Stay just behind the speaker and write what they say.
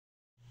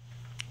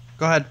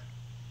Go ahead.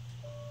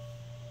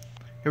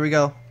 Here we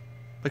go.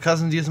 My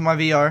cousin's using my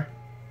VR.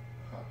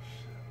 Oh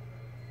shit.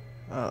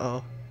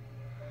 Uh-oh.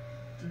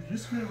 Dude, you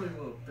screamed like a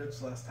little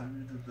bitch last time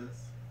you did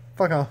this.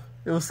 Fuck off.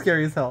 It was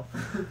scary as hell.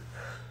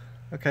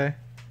 Okay.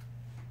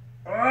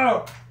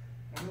 Oh!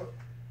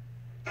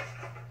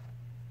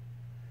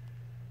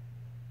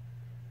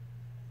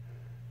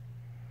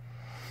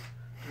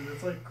 Dude,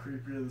 it's like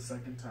creepier the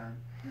second time.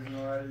 Even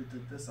though I already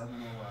did this, I don't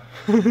know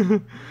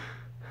why.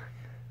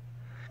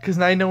 Because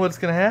now you know what's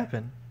going to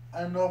happen.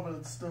 I know, but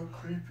it's still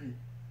creepy.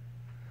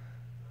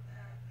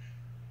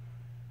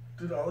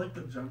 Dude, I like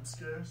the jump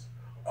scares.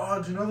 Oh,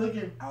 do you know the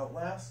game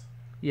Outlast?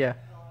 Yeah.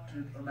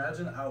 Dude,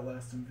 imagine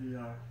Outlast in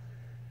VR.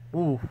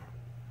 Ooh.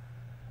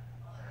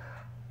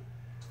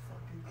 It's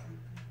fucking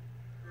creepy.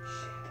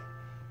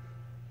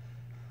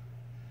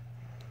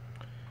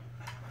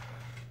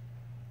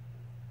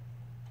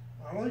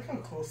 I like how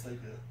close they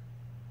get.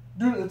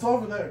 Dude, it's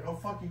over there. Go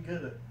fucking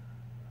get it.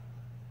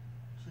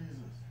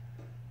 Jesus.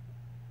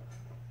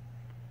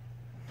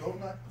 Don't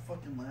knock the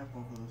fucking lamp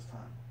over this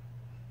time.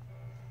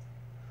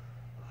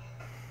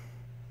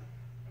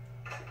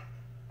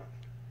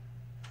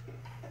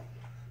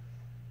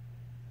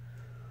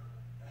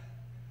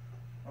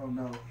 Oh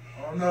no.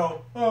 Oh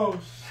no. Oh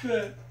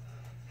shit.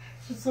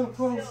 She's so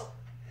close.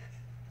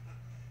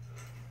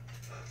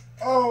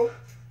 Oh.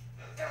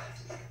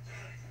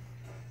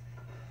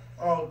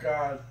 Oh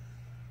god.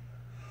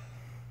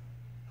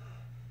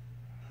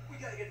 We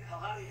gotta get the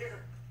hell out of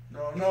here.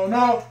 No, no,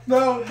 no,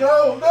 no,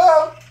 no,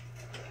 no!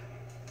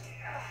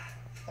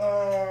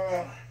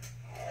 Ah!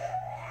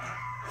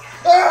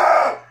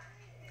 No!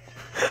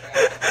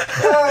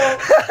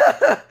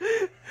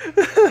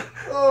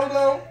 Oh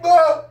no,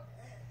 no!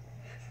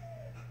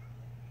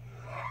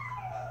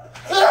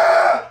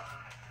 Ah!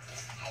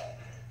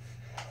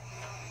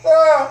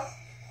 Ah!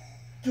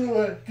 Get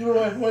away, get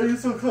away. Why are you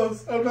so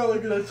close? I'm not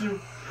looking at you.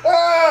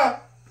 Ah!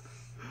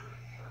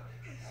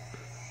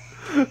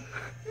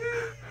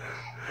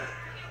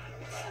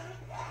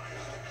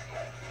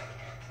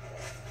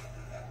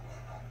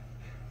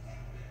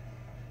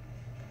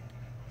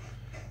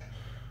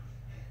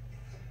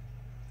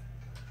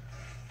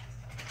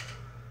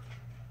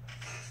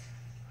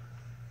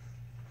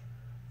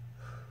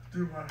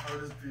 Dude, my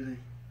heart is beating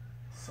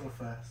so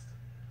fast.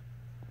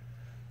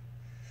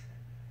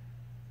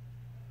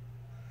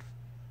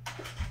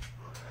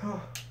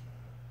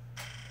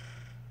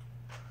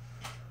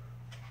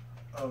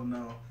 Oh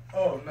no.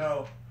 Oh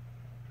no.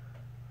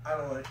 I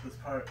don't like this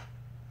part.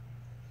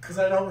 Because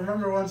I don't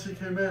remember when she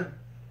came in.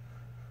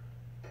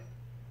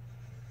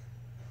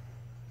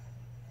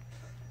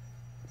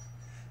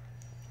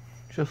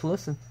 Just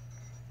listen.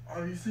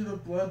 Oh, you see the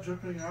blood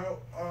dripping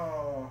out?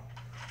 Oh.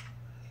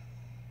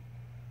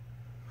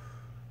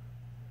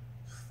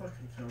 Just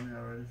fucking kill me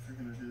already if you're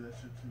gonna do that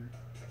shit to me.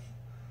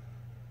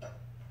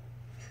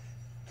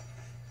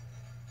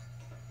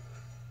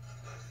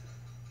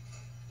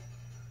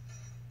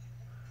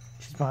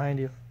 She's behind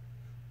you.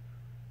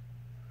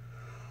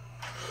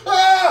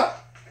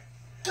 Ah!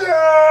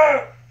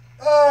 Ah!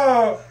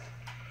 Oh!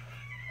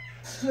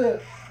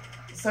 Shit.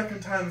 The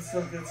second time it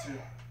still gets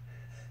you.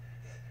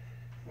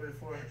 Wait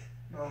for it.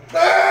 No.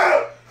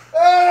 Ah!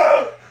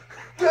 Ah!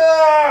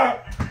 Ah!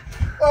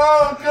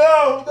 Oh,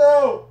 no!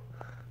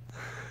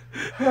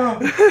 No!